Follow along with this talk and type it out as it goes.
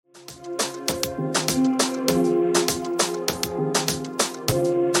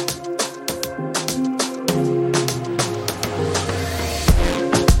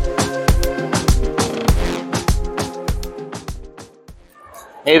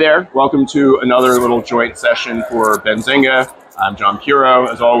Hey there, welcome to another little joint session for Benzinga. I'm John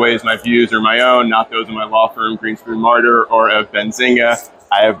Puro. As always, my views are my own, not those of my law firm, Greenspoon Martyr, or of Benzinga.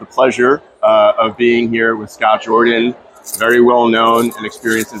 I have the pleasure of being here with Scott Jordan, very well known and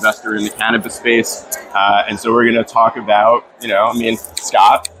experienced investor in the cannabis space. And so we're going to talk about,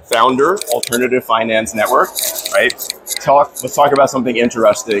 Scott, founder, Alternative Finance Network, right? Let's talk about something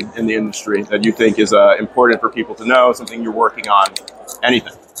interesting in the industry that you think is important for people to know, something you're working on,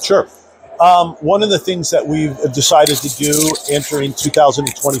 anything. Sure. One of the things that we've decided to do entering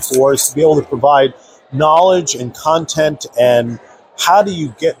 2024 is to be able to provide knowledge and content and how do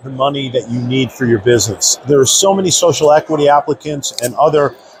you get the money that you need for your business. There are so many social equity applicants and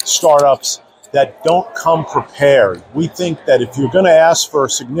other startups that don't come prepared. We think that if you're going to ask for a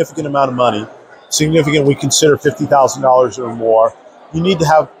significant amount of money, we consider $50,000 or more, you need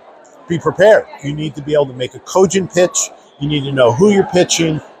to be prepared. You need to be able to make a cogent pitch. You need to know who you're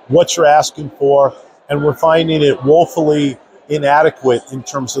pitching, what you're asking for, and we're finding it woefully inadequate in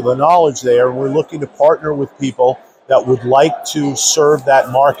terms of the knowledge there. We're looking to partner with people that would like to serve that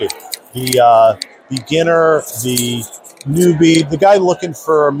market. The beginner, the newbie, the guy looking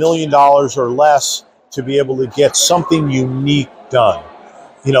for $1 million or less to be able to get something unique done.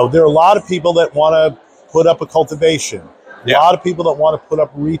 You know, there are a lot of people that want to put up a cultivation, a lot of people that want to put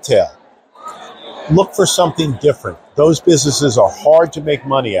up retail. Look for something different. Those businesses are hard to make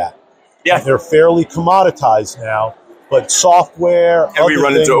money at. Yeah. They're fairly commoditized now, but software, and we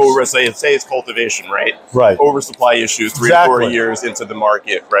run into say it's cultivation, right? Right. Oversupply issues 3 to 4 years into the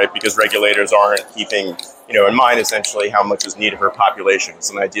market, right? Because regulators aren't keeping, in mind essentially how much is needed for population.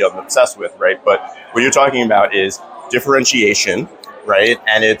 It's an idea I'm obsessed with, right? But what you're talking about is differentiation, right?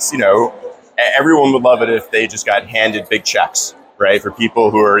 And it's, everyone would love it if they just got handed big checks, right? For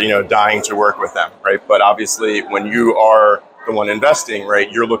people who are, dying to work with them, right? But obviously when you are the one investing,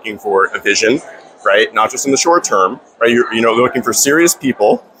 right, you're looking for a vision, right? Not just in the short term, right? You're, looking for serious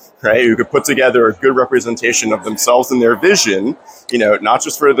people, right? Who could put together a good representation of themselves and their vision, not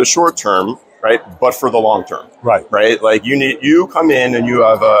just for the short term, right? But for the long term, right? Like you come in and you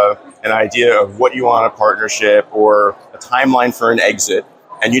have an idea of what you want a partnership or a timeline for an exit,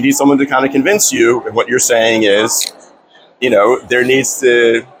 and you need someone to kind of convince you. And what you're saying is, there needs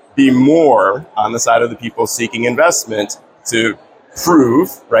to be more on the side of the people seeking investment to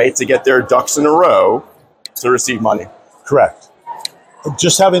prove, right, to get their ducks in a row to receive money. Correct.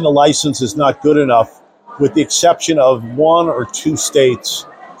 Just having a license is not good enough, with the exception of 1 or 2 states.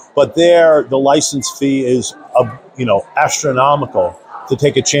 But there, the license fee is, astronomical. To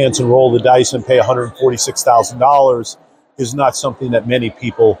take a chance and roll the dice and pay $146,000 is not something that many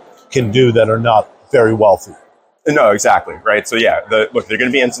people can do that are not very wealthy. No, exactly, right? So yeah, there are going to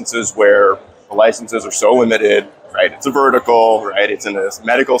be instances where the licenses are so limited, right? It's a vertical, right? It's in a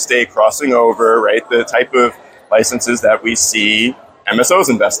medical state crossing over, right? The type of licenses that we see MSOs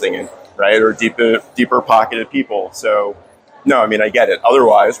investing in, right? Or deeper pocketed people. So no, I get it.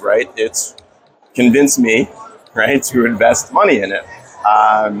 Otherwise, right? It's convince me, right, to invest money in it.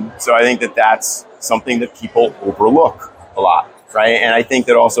 So I think that that's something that people overlook a lot, right? And I think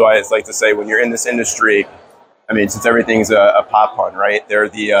that also I like to say when you're in this industry, since everything's a pop pun, right? They're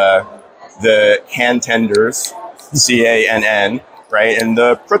the can-tenders, CANN, right? And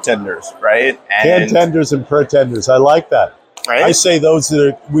the pretenders, right? Can-tenders and pretenders. I like that. Right? I say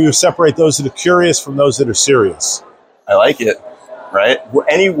we separate those that are curious from those that are serious. I like it, right?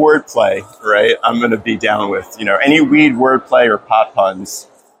 Any wordplay, right? I'm going to be down with, any weed wordplay or pop puns.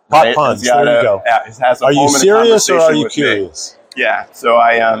 Pop puns, there you go. Are you serious or are you curious? Me. Yeah, so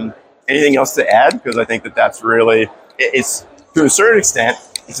anything else to add? Because I think that that's really, it's to a certain extent,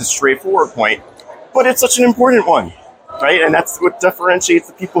 it's a straightforward point, but it's such an important one, right? And that's what differentiates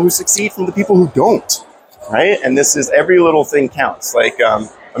the people who succeed from the people who don't, right? And this is every little thing counts. Like a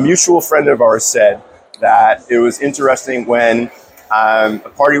mutual friend of ours said that it was interesting when a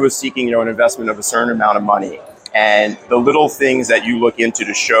party was seeking, an investment of a certain amount of money, and the little things that you look into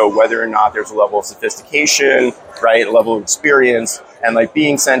to show whether or not there's a level of sophistication, right, a level of experience, and like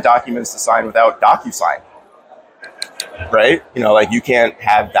being sent documents to sign without DocuSign, right? You can't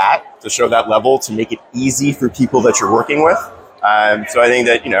have that to show that level to make it easy for people that you're working with. So I think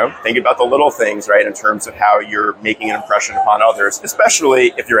that, think about the little things, right, in terms of how you're making an impression upon others,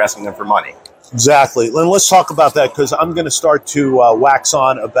 especially if you're asking them for money. Exactly. And let's talk about that because I'm going to start to wax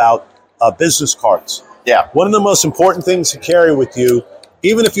on about business cards. Yeah. One of the most important things to carry with you,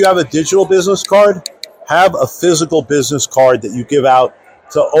 even if you have a digital business card, have a physical business card that you give out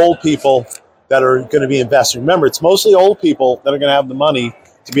to old people that are going to be investing. Remember, it's mostly old people that are going to have the money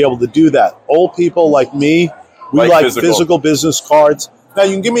to be able to do that. Old people like me, we like physical business cards. Now,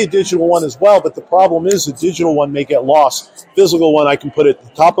 you can give me a digital one as well, but the problem is the digital one may get lost. Physical one I can put at the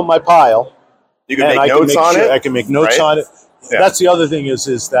top of my pile. You can make notes on it. I can make notes on it. Yeah. That's the other thing is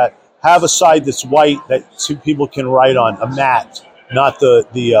that have a side that's white that two people can write on, a matte, not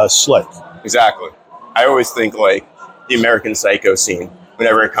the slick. Exactly. I always think like the American Psycho scene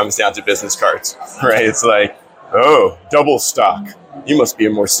whenever it comes down to business cards, right? It's like, oh, double stock. You must be a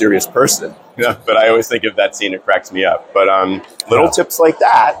more serious person. Yeah. But I always think of that scene, it cracks me up. But little tips like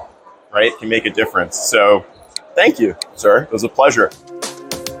that, right, can make a difference. So thank you, sir. It was a pleasure.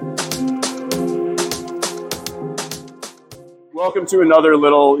 Welcome to another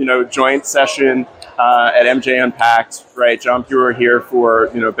little, joint session at MJ Unpacked, right? John Pure here for,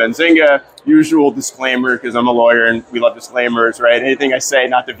 Benzinga. Usual disclaimer, because I'm a lawyer and we love disclaimers, right? Anything I say,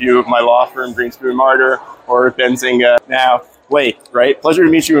 not the view of my law firm, Greenspoon Martyr, or Benzinga. Now, Blake, right? Pleasure to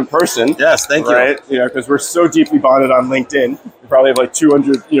meet you in person. Yes, thank you. Right? Because we're so deeply bonded on LinkedIn. We probably have like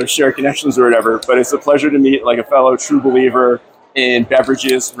 200, shared connections or whatever. But it's a pleasure to meet like a fellow true believer in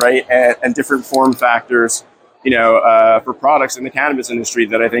beverages, right? And different form factors, for products in the cannabis industry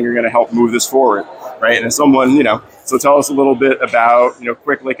that I think are going to help move this forward, right? And as someone, so tell us a little bit about,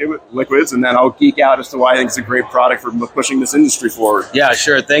 Quick Liquids, and then I'll geek out as to why I think it's a great product for pushing this industry forward. Yeah,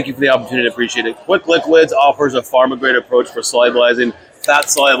 sure. Thank you for the opportunity. I appreciate it. Quick Liquids offers a pharma-grade approach for solubilizing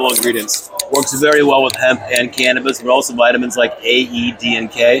fat-soluble ingredients. Works very well with hemp and cannabis, but also vitamins like A, E, D,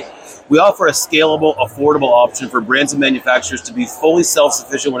 and K. We offer a scalable, affordable option for brands and manufacturers to be fully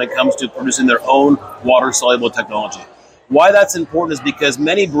self-sufficient when it comes to producing their own water-soluble technology. Why that's important is because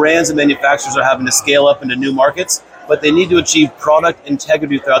many brands and manufacturers are having to scale up into new markets, but they need to achieve product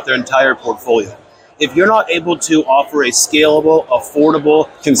integrity throughout their entire portfolio. If you're not able to offer a scalable, affordable,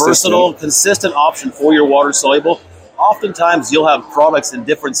 versatile, consistent option for your water-soluble, oftentimes you'll have products in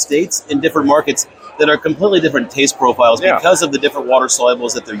different states, in different markets, that are completely different taste profiles because of the different water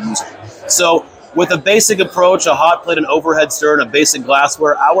solubles that they're using. So with a basic approach, a hot plate, an overhead stir, and a basic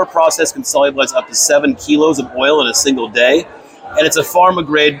glassware, our process can solubilize up to 7 kilos of oil in a single day. And it's a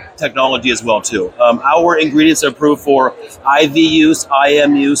pharma-grade technology as well, too. Our ingredients are approved for IV use,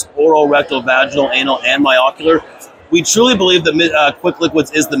 IM use, oral, rectal, vaginal, anal, and myocular. We truly believe that Quick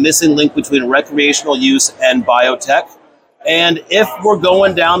Liquids is the missing link between recreational use and biotech. And if we're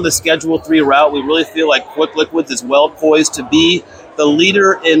going down the Schedule 3 route, we really feel like Quick Liquids is well poised to be the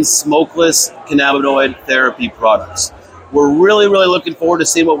leader in smokeless cannabinoid therapy products. We're really, really looking forward to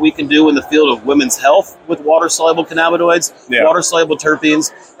seeing what we can do in the field of women's health with water-soluble cannabinoids, water-soluble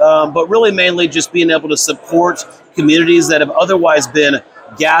terpenes, but really mainly just being able to support communities that have otherwise been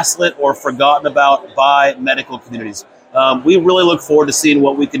gaslit or forgotten about by medical communities. We really look forward to seeing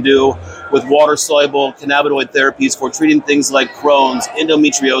what we can do with water-soluble cannabinoid therapies for treating things like Crohn's,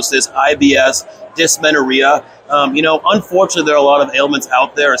 endometriosis, IBS, dysmenorrhea. Unfortunately, there are a lot of ailments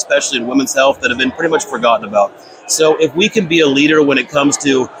out there, especially in women's health, that have been pretty much forgotten about. So if we can be a leader when it comes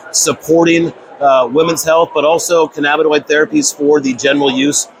to supporting women's health, but also cannabinoid therapies for the general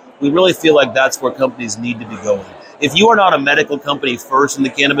use, we really feel like that's where companies need to be going. If you are not a medical company first in the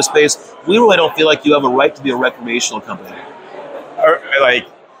cannabis space, we really don't feel like you have a right to be a recreational company.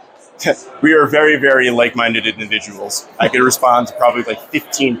 We are very, very like-minded individuals. I could respond to probably like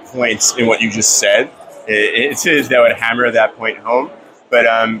 15 points in what you just said. That would hammer that point home. But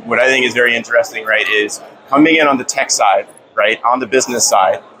what I think is very interesting, right, is coming in on the tech side, right, on the business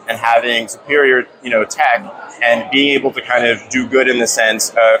side, and having superior, tech, and being able to kind of do good in the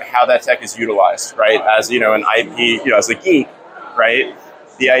sense of how that tech is utilized, right? As an IP, as a geek, right?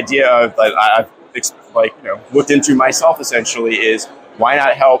 The idea of I've looked into myself essentially is why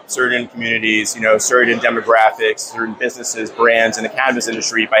not help certain communities, certain demographics, certain businesses, brands in the cannabis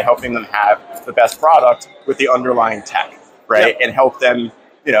industry by helping them have the best product with the underlying tech, right? And help them,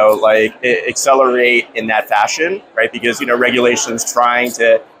 accelerate in that fashion, right? Because, regulations trying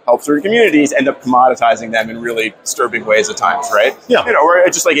to help certain communities end up commoditizing them in really disturbing ways at times, right? Yeah. Or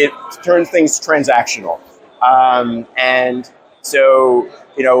it just it turns things transactional. And so,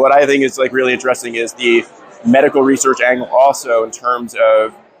 what I think is really interesting is the medical research angle also in terms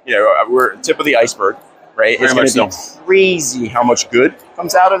of, we're tip of the iceberg, right? Very it's going to be crazy how much good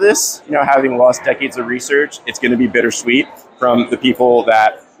comes out of this. Having lost decades of research, it's going to be bittersweet from the people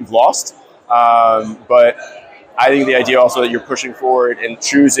that you've lost. But I think the idea also that you're pushing forward and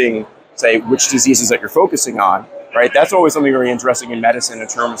choosing, say, which diseases that you're focusing on, right? That's always something very interesting in medicine in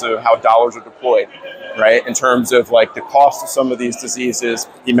terms of how dollars are deployed, right? In terms of the cost of some of these diseases,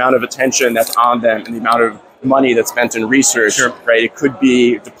 the amount of attention that's on them, and the amount of money that's spent in research, right? It could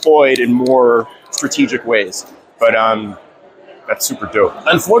be deployed in more strategic ways. But that's super dope.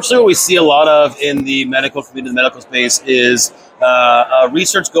 Unfortunately, what we see a lot of in the medical community, the medical space, is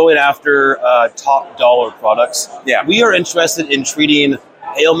research going after top dollar products. Yeah. We are interested in treating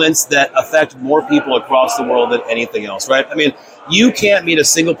ailments that affect more people across the world than anything else, right? I mean, you can't meet a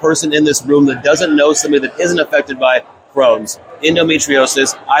single person in this room that doesn't know somebody that isn't affected by Crohn's,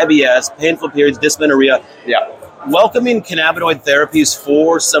 endometriosis, IBS, painful periods, dysmenorrhea. Yeah. Welcoming cannabinoid therapies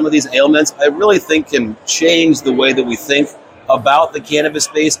for some of these ailments, I really think can change the way that we think about the cannabis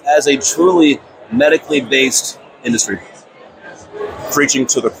space as a truly medically based industry. Preaching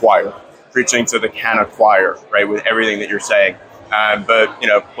to the choir, preaching to the canna choir, right, with everything that you're saying. But,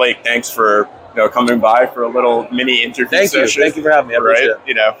 Blake, thanks for coming by for a little mini interview session. Thank you for having me. I appreciate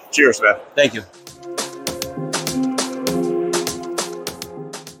it. Cheers, man. Thank you.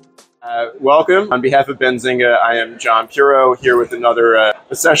 Welcome. On behalf of Benzinga, I am John Puro here with another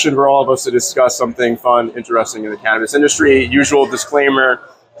a session for all of us to discuss something fun, interesting in the cannabis industry. Usual disclaimer,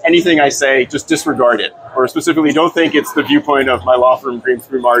 anything I say, just disregard it. Or specifically, don't think it's the viewpoint of my law firm, Green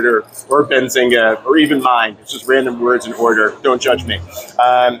Through Martyr, or Benzinga, or even mine. It's just random words in order. Don't judge me.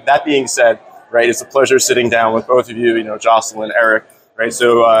 That being said, right, it's a pleasure sitting down with both of you, Jocelyn, Eric, right?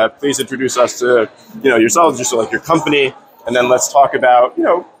 So please introduce us to, yourselves, just like your company, and then let's talk about,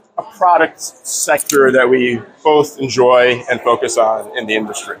 a product sector that we both enjoy and focus on in the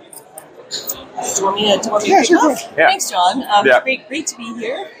industry. Do you want me to kick off? Yeah. Thanks, John. Great to be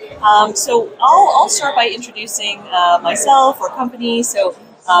here. So I'll start by introducing myself, our company. So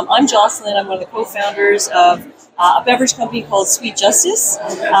I'm Jocelyn. I'm one of the co-founders of a beverage company called Sweet Justice.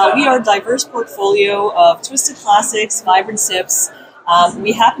 We are a diverse portfolio of twisted classics, vibrant sips.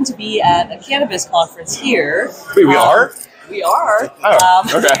 We happen to be at a cannabis conference here. Wait, we are? We are. Oh,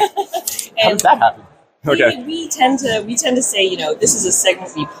 okay. And how did that happen? Okay. We tend to say, this is a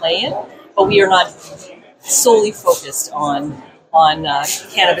segment we play in, but we are not solely focused on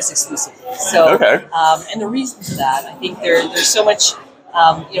cannabis exclusively. So, okay. And the reason for that, I think there's so much,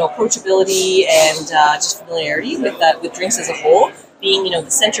 approachability and just familiarity with drinks as a whole, being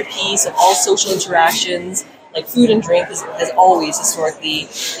the centerpiece of all social interactions. Like food and drink has always historically,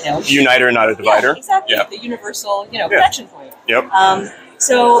 uniter, not a divider. Yeah, exactly. Yeah. The universal, connection point. Yep.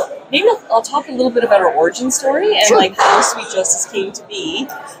 So maybe I'll talk a little bit about our origin story and Sure. how Sweet Justice came to be.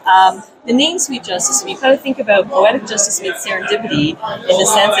 The name Sweet Justice, if you kind of think about poetic justice meets serendipity, in the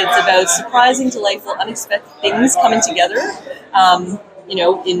sense it's about surprising, delightful, unexpected things coming together,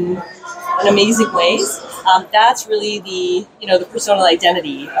 in amazing ways. That's really the personal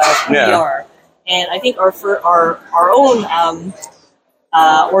identity of who we are. And I think our own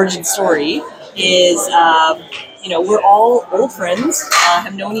origin story is, we're all old friends,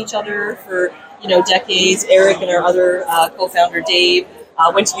 have known each other for, decades. Eric and our other co-founder, Dave,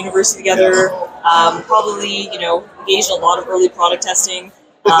 went to university together, probably, engaged in a lot of early product testing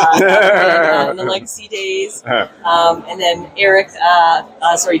in the legacy days. And then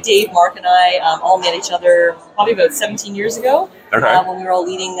Dave, Mark, and I all met each other probably about 17 years ago. Okay. When we were all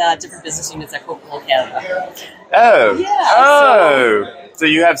leading different business units at Coca-Cola Canada. Oh. Yeah. So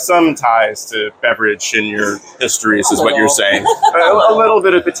you have some ties to beverage in your histories, is what you're saying. A a little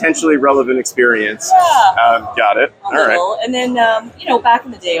bit of potentially relevant experience. Yeah. Got it. All right. And then, back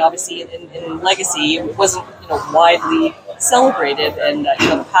in the day, obviously in legacy, it wasn't widely celebrated, and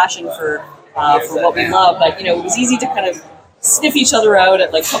the passion for what we love. But it was easy to kind of sniff each other out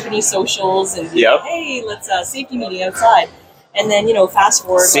at like company socials and be like, hey, let's safety meeting outside. And then, fast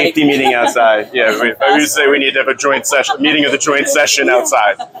forward. Safety meeting outside. Yeah, I would say we need to have a joint session, meeting of the joint session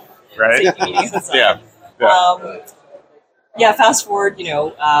outside, right? Safety meeting outside. Yeah. Fast forward,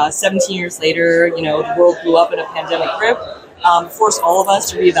 17 years later, the world blew up in a pandemic grip, forced all of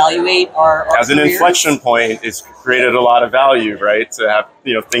us to reevaluate our As an careers. inflection point, it's created a lot of value, right? To have,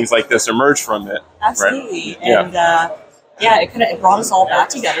 things like this emerge from it. Absolutely. Right? And, it brought us all back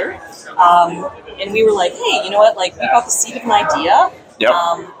together. And we were like, hey, you know what? Like, we got the seed of an idea. Yep.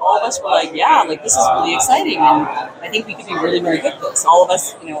 All of us were like, yeah, like, this is really exciting. And I think we could be really, very good at this. All of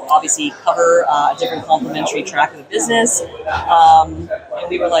us, obviously cover a different complementary track of the business. And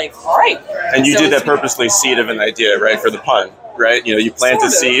we were like, all right. And you did that purposely, seed of an idea, right? For the pun, right? You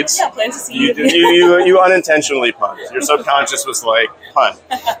planted seeds. Yeah, planted seeds. You unintentionally punned. Your subconscious was like, pun,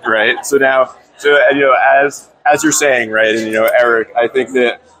 right? So now, as you're saying, right, and Eric, I think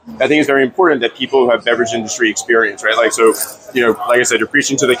it's very important that people who have beverage industry experience, right? Like, so, like I said, you're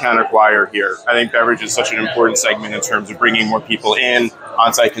preaching to the counter choir here. I think beverage is such an important segment in terms of bringing more people in,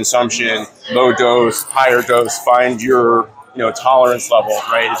 on-site consumption, low dose, higher dose, find your, tolerance level,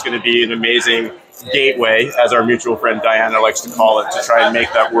 right? It's going to be an amazing gateway, as our mutual friend Diana likes to call it, to try and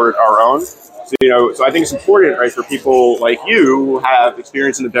make that word our own. So I think it's important, right, for people like you who have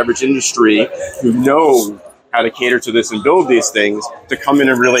experience in the beverage industry, who know how to cater to this and build these things to come in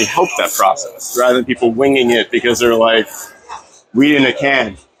and really help that process rather than people winging it because they're like, weed in a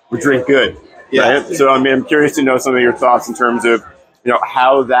can, we drink good. Right? So, I mean, I'm curious to know some of your thoughts in terms of,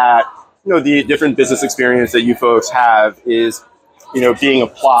 how that, the different business experience that you folks have is, being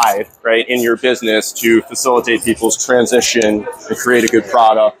applied, right, in your business to facilitate people's transition and create a good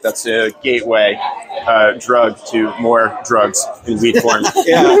product that's a gateway drug to more drugs in weed form.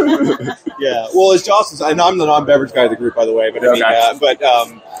 Yeah. Well, as Jocelyn said, and I'm the non-beverage guy of the group, by the way, but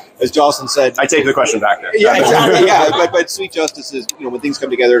as Jocelyn said, I take the question back there. Yeah, exactly. Yeah, but Sweet Justice is, when things come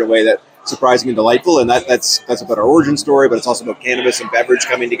together in a way that surprising and delightful, and that's about our origin story, but it's also about cannabis and beverage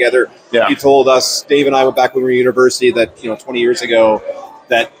coming together. Yeah. You told us, Dave and I went back when we were in university, that 20 years ago,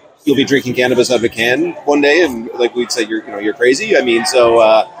 that you'll be drinking cannabis out of a can one day, and like we'd say, you're crazy. I mean, so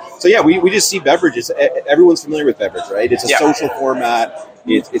yeah, we just see beverages. Everyone's familiar with beverage, right? It's a social format.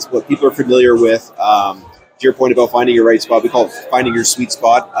 It's what people are familiar with. To your point about finding your right spot, we call it finding your sweet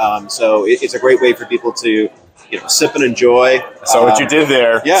spot. So it's a great way for people to sip and enjoy. So what you did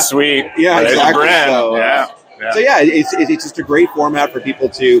there, sweet. Yeah, right? exactly. So, So it's just a great format for people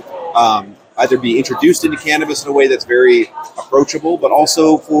to either be introduced into cannabis in a way that's very approachable, but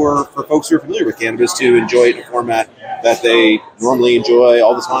also for folks who are familiar with cannabis to enjoy it in a format that they normally enjoy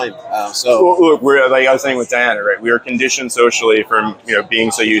all the time. Look, we're, like I was saying with Diana, right? We are conditioned socially from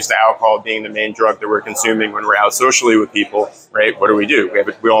being so used to alcohol being the main drug that we're consuming when we're out socially with people, right? What do?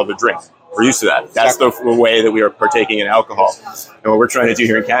 We all have a drink. We're used to that. That's the way that we are partaking in alcohol. And what we're trying to do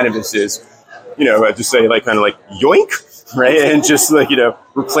here in cannabis is, just say kind of yoink, right? And just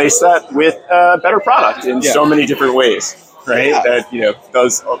replace that with a better product in so many different ways, right? That,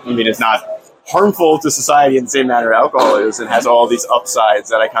 it's not harmful to society in the same manner alcohol is, and has all these upsides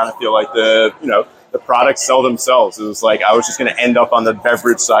that I kind of feel like the products sell themselves. It was like I was just going to end up on the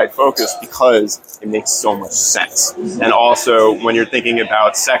beverage side focus because it makes so much sense. And also when you're thinking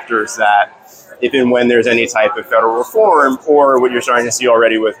about sectors that if and when there's any type of federal reform or what you're starting to see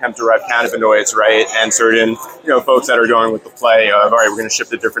already with hemp-derived cannabinoids, right, and certain folks that are going with the play of, all right, we're going to ship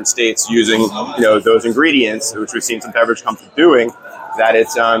to different states using those ingredients, which we've seen some beverage companies doing, that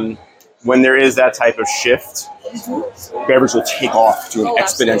it's when there is that type of shift, beverage will take off to an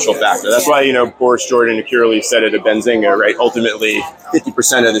exponential factor. That's why, Boris Jordan and Curaleaf said it at Benzinga, right? Ultimately,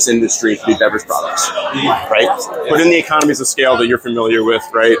 50% of this industry should be beverage products, right? Put in the economies of scale that you're familiar with,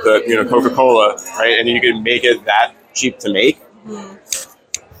 right? The, Coca-Cola, right? And you can make it that cheap to make.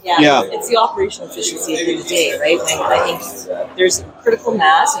 Yeah, it's the operational efficiency at the end of the day, right? And I think there's critical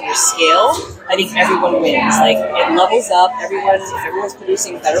mass and there's scale. I think everyone wins. It levels up. Everyone's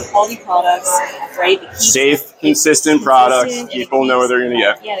producing better quality products, right? Safe, consistent products. People know what they're going to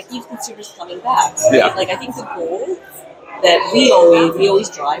get. Yeah, it keeps consumers coming back. Right? Yeah. I think the goal that we always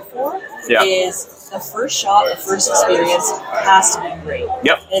drive for is the first shot, the first experience has to be great.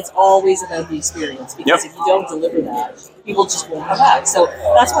 Yep. And it's always about the experience because if you don't deliver that, people just won't come back. So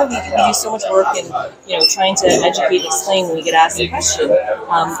that's why we do so much work in trying to educate and explain when we get asked the question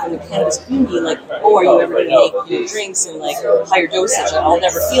from the cannabis community, are you ever going to make drinks in higher dosage? I'll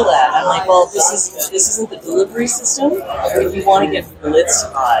never feel that. I'm like, well, this isn't the delivery system. If you want to get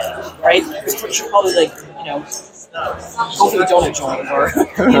blitzed by, right? You should probably go for the donut joint or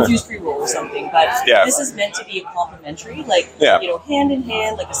the infused pre-roll or something. But this is meant to be a complementary, hand in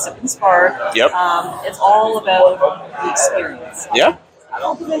hand, like a sip and spark. Yep. It's all about the experience. Yeah.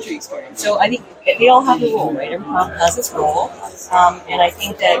 Complementary experience. So I think they all have a role, right? Every pump has its role. And I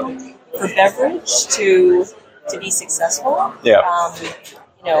think that for beverage to be successful,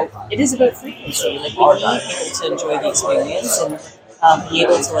 it is about frequency. We need people to enjoy the experience and be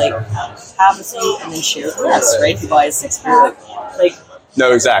able to have a thing and then share the rest, right? If you buy a 6-pack,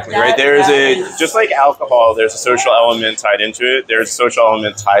 no, exactly, right? Just like alcohol, there's a social element tied into it. There's a social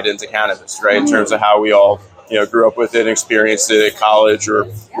element tied into cannabis, right? In terms of how we all, grew up with it, experienced it at college or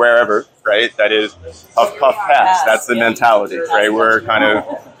wherever, right? That is puff, puff, pass. That's the mentality, right? We're kind of,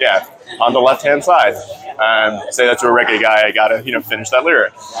 on the left-hand side. Say that to a reggae guy, I gotta, finish that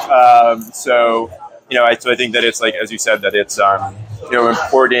lyric. So I think that it's as you said, that it's,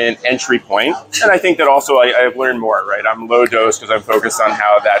 important entry point. And I think that also I've learned more, right? I'm low dose because I'm focused on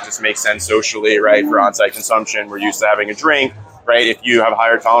how that just makes sense socially, right? For on-site consumption, we're used to having a drink, right? If you have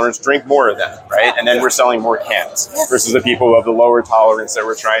higher tolerance, drink more of them, right? And then we're selling more cans versus the people who have the lower tolerance that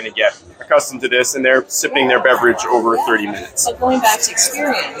we're trying to get accustomed to this, and they're sipping their beverage over 30 minutes. So going back to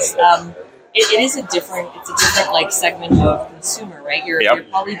experience, it is a different segment of consumer, right? You're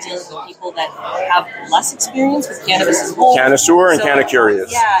probably dealing with people that have less experience with cannabis as a whole. Connoisseur and canna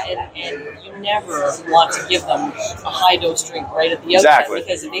curious. Yeah, and you never want to give them a high dose drink right at the outset,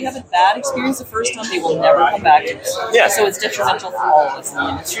 because if they have a bad experience the first time, they will never come back to it. Yeah. So it's detrimental for all of us in the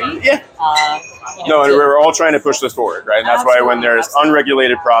industry. Yeah. No, and we're all trying to push this forward, right? And that's why when there's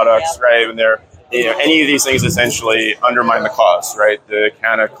unregulated products, right, when they're any of these things essentially undermine the cause, right? The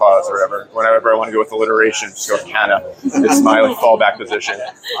Canna cause or whatever. Whenever I want to go with alliteration, just go with Canna. It's my fallback position.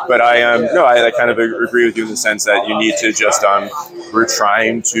 But I kind of agree with you in the sense that you need to just we're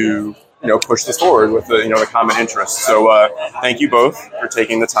trying to push this forward with the common interest. So thank you both for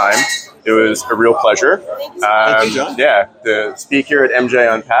taking the time. It was a real pleasure. Thank you, John. Yeah, to speak here at MJ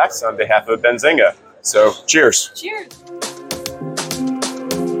Unpacks on behalf of Benzinga. So cheers. Cheers.